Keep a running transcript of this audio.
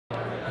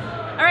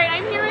All right,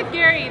 I'm here with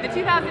Gary, the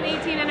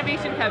 2018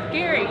 Innovation Cup.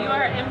 Gary, you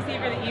are MC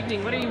for the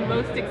evening. What are you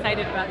most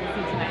excited about to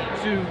see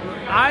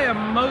tonight? I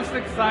am most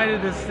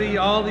excited to see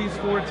all these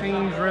four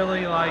teams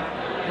really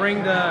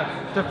bring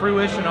to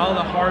fruition all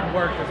the hard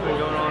work that's been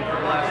going on for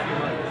the last few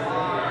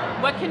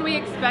months. What can we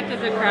expect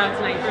as a crowd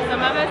tonight? For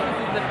some of us,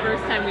 this is the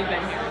first time we've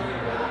been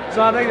here.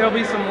 So I think there'll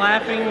be some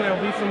laughing, there'll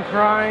be some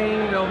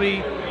crying, No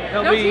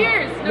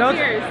tears.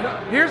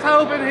 Here's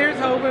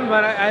hoping,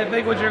 but I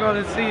think what you're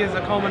going to see is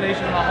a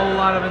culmination of a whole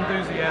lot of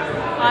enthusiasm.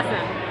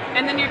 Awesome.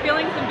 And then you're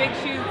feeling some big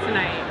shoes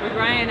tonight with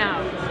Ryan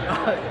out.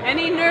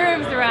 Any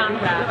nerves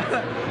around that?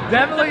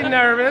 Definitely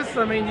nervous.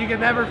 I mean, you can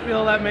never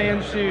feel that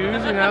man's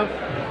shoes, you know.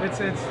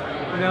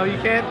 You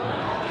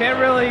can't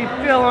really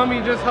feel them.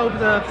 You just hope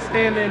to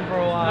stand in for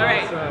a while. All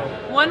right.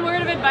 So. One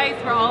word of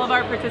advice for all of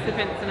our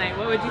participants tonight.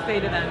 What would you say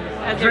to them?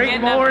 As Drink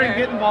more and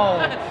get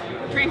involved.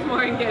 Drink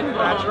more and get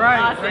involved. That's right.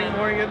 Awesome. Drink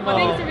more and get involved.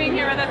 Well, thanks for being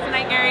here with us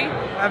tonight, Gary.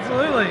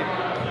 Absolutely.